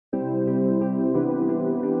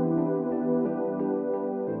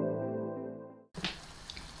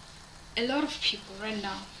A lot of people right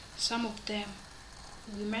now, some of them,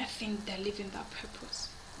 we might think they're living that purpose,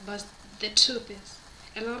 but the truth is,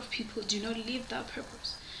 a lot of people do not live that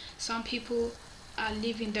purpose. Some people are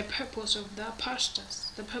living the purpose of their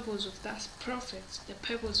pastors, the purpose of their prophets, the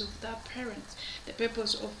purpose of their parents, the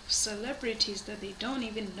purpose of celebrities that they don't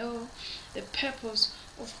even know, the purpose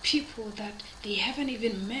of people that they haven't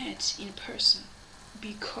even met in person,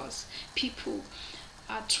 because people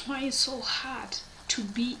are trying so hard to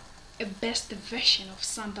be a best version of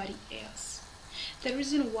somebody else. The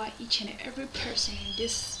reason why each and every person in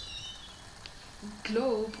this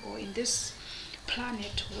globe or in this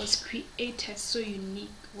planet was created so unique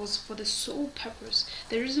was for the sole purpose.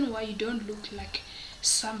 The reason why you don't look like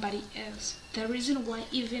somebody else, the reason why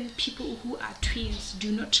even people who are twins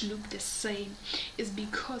do not look the same, is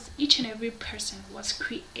because each and every person was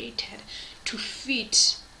created to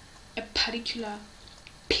fit a particular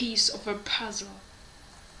piece of a puzzle.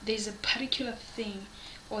 There's a particular thing,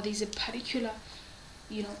 or there's a particular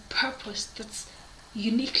purpose that's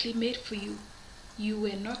uniquely made for you. You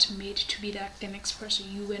were not made to be like the next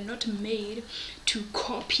person. You were not made to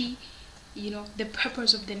copy the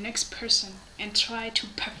purpose of the next person and try to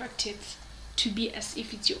perfect it to be as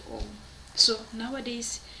if it's your own. So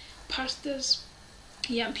nowadays, pastors,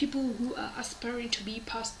 young people who are aspiring to be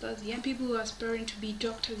pastors, young people who are aspiring to be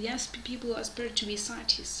doctors, young people who are aspiring to be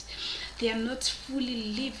scientists, they are not fully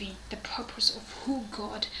living the purpose of who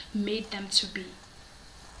God made them to be.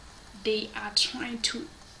 They are trying to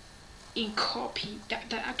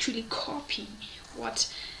they're actually copying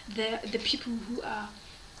what the people who are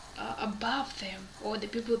above them, or the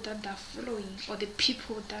people that they're following, or the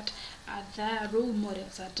people that are their role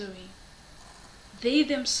models are doing. They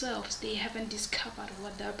themselves, they haven't discovered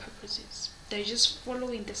what their purpose is. They're just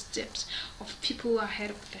following the steps of people ahead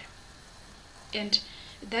of them. And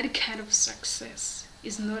that kind of success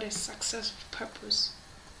is not a success of purpose,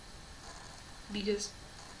 because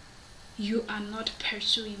you are not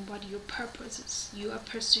pursuing what your purpose is. You are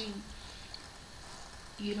pursuing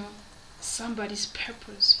somebody's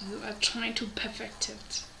purpose. You are trying to perfect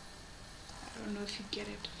it. I don't know if you get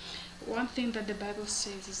it. One thing that the Bible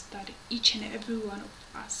says is that each and every one of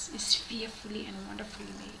us is fearfully and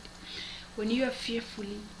wonderfully made. When you are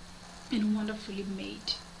fearfully and wonderfully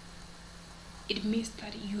made, it means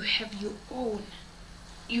that you have your own,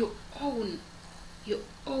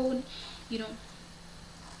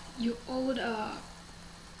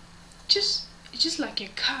 just like a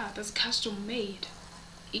car that's custom made.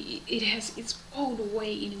 It has its own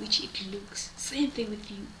way in which it looks. Same thing with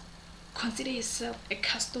you. Consider yourself a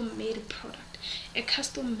custom made product. A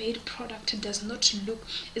custom made product does not look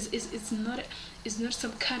is not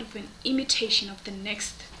some kind of an imitation of the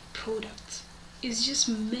next product. It's just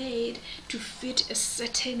made to fit a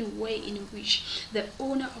certain way in which the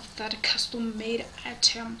owner of that custom made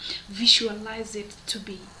item visualizes it to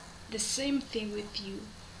be. The same thing with you.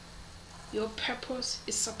 Your purpose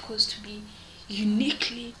is supposed to be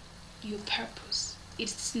uniquely your purpose.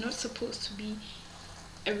 It's not supposed to be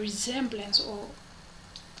a resemblance or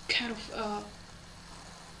kind of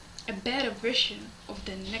a better version of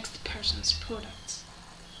the next person's product.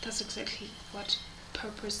 That's exactly what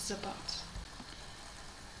purpose is about.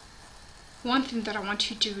 One thing that I want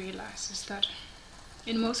you to realize is that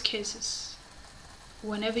in most cases,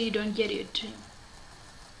 whenever you don't get your dream,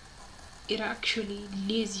 it actually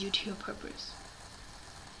leads you to your purpose.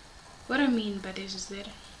 What I mean by this is that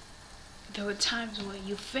there were times where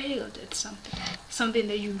you failed at something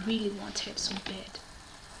that you really wanted so bad.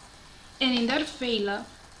 And in that failure,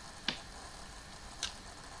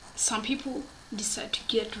 some people decide to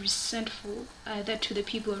get resentful, either to the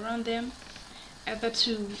people around them, either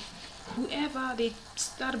to whoever. They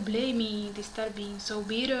start blaming, they start being so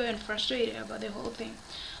bitter and frustrated about the whole thing.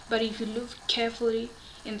 But if you look carefully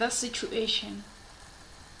in that situation,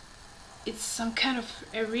 it's some kind of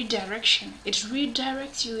a redirection. It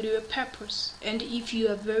redirects you to your purpose. And if you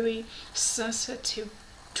are very sensitive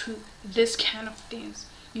to this kind of things,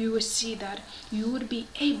 you will see that you would be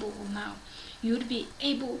able now. You would be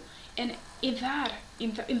able, and in that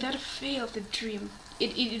failed dream,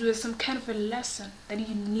 it was some kind of a lesson that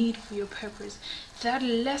you need for your purpose. That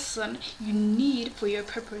lesson you need for your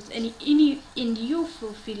purpose, and in you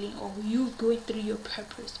fulfilling or you going through your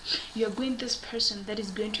purpose, you are going this person that is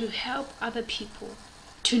going to help other people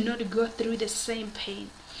to not go through the same pain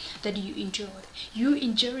that you endured. You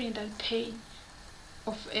enduring that pain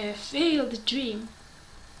of a failed dream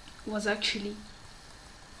was actually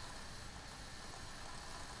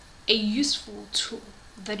a useful tool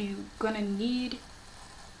that you're gonna need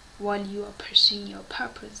while you are pursuing your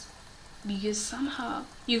purpose. because somehow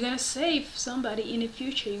you're gonna save somebody in the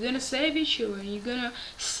future. You're gonna save your children, you're gonna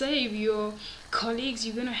save your colleagues,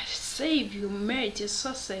 you're gonna save your marriage, your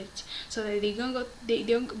society, so that they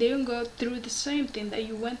don't go through the same thing that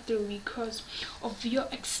you went through because of your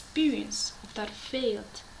experience of that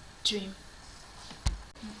failed dream.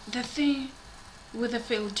 The thing with a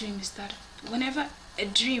failed dream is that whenever a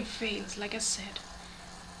dream fails, like I said,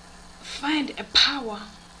 find a power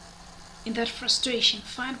in that frustration.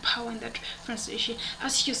 Find power in that frustration.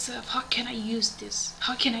 Ask yourself, how can I use this?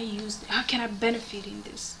 How can I use this? How can I benefit in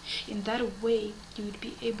this? In that way, you would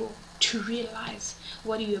be able to realize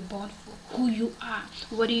what you are born for, who you are,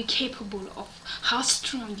 what are you capable of, how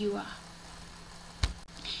strong you are.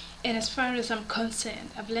 And as far as I'm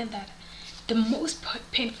concerned, I've learned that the most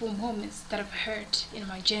painful moments that I've had in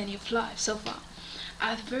my journey of life so far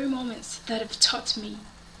are the very moments that have taught me,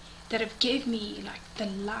 that have gave me like the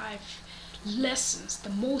life lessons, the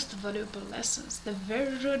most valuable lessons, the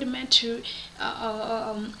very rudimentary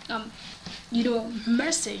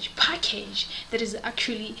message package that is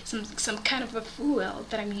actually some kind of a fuel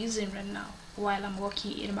that I'm using right now while I'm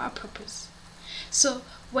working in my purpose. So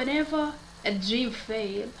whenever a dream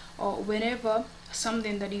fail, or whenever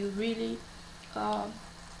something that you really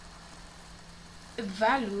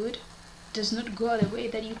valued does not go the way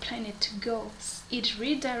that you plan it to go, it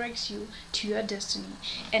redirects you to your destiny.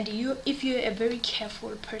 And if you're a very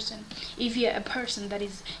careful person, if you're a person that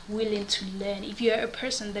is willing to learn, if you're a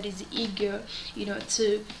person that is eager,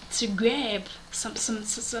 to grab some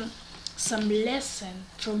lesson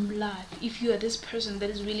from life, if you are this person that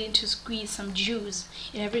is willing to squeeze some juice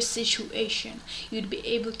in every situation, you'd be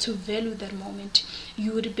able to value that moment.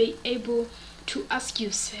 You would be able to ask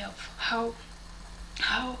yourself, how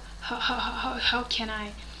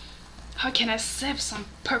can I serve some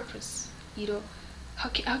purpose? How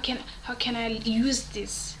can I use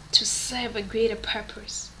this to serve a greater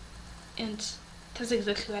purpose? And that's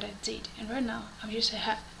exactly what I did. And right now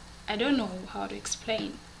I don't know how to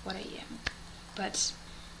explain what I am, but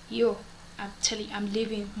I'm telling you, I'm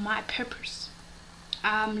living my purpose.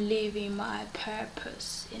 I'm living my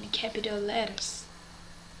purpose in capital letters.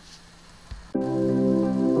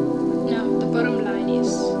 Now, the bottom line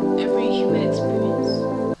is, every human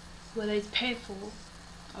experience, whether it's painful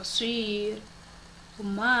or sweet or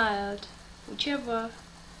mild, whichever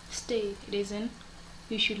state it is in,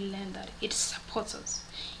 you should learn that it supports us.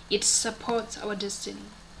 It supports our destiny.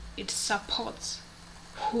 It supports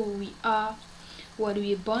who we are, what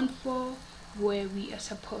we are born for, where we are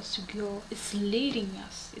supposed to go. It's leading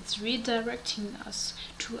us. It's redirecting us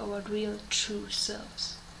to our real true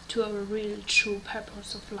selves, to our real true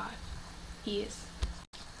purpose of life. Yes.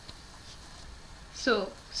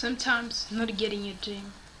 So sometimes not getting your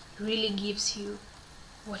dream really gives you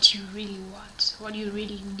what you really want, what you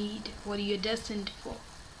really need, what you're destined for.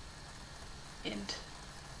 And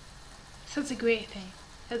that's a great thing.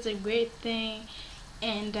 That's a great thing.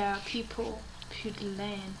 And people should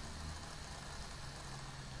learn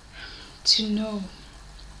to know,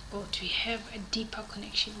 or to have a deeper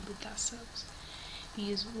connection with ourselves.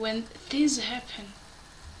 Because when things happen,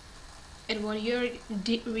 and when you're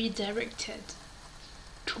redirected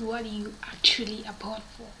to what you actually are born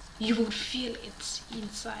for, you would feel it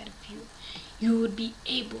inside of you. You would be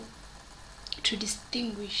able to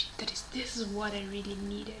distinguish that this is what I really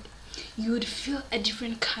needed. You would feel a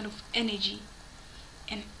different kind of energy,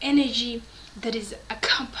 an energy that is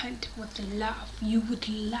accompanied with love. You would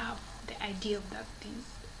love the idea of that thing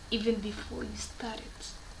even before you started.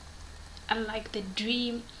 Unlike the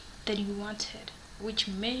dream that you wanted, which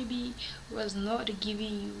maybe was not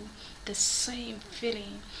giving you the same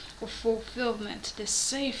feeling of fulfillment, the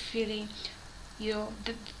same feeling,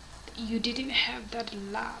 that you didn't have that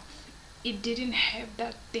love. It didn't have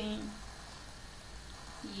that thing.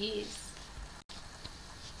 Yes.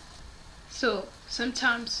 So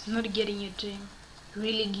sometimes not getting your dream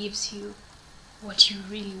really gives you what you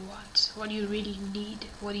really want, what you really need,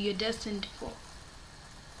 what you're destined for.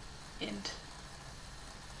 And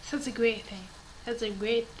that's a great thing. That's a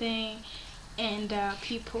great thing. And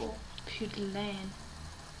people should learn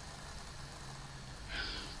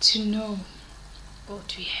to know, or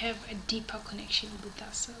to have a deeper connection with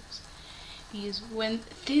ourselves. Because when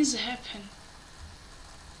things happen,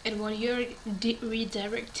 and when you're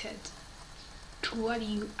redirected to what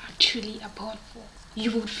you actually are born for,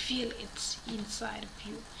 you would feel it inside of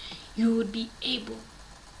you. You would be able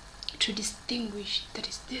to distinguish that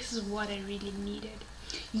this is what I really needed.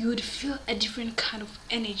 You would feel a different kind of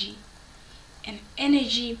energy, an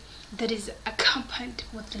energy that is accompanied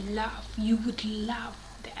with love. You would love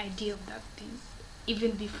the idea of that thing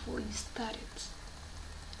even before you started.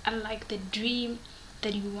 unlike the dream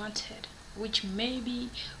that you wanted, which maybe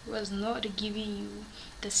was not giving you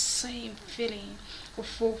the same feeling of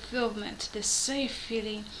fulfillment, the same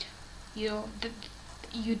feeling, that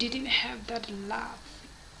you didn't have that love,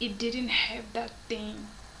 it didn't have that thing.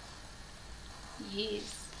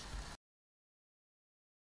 Yes.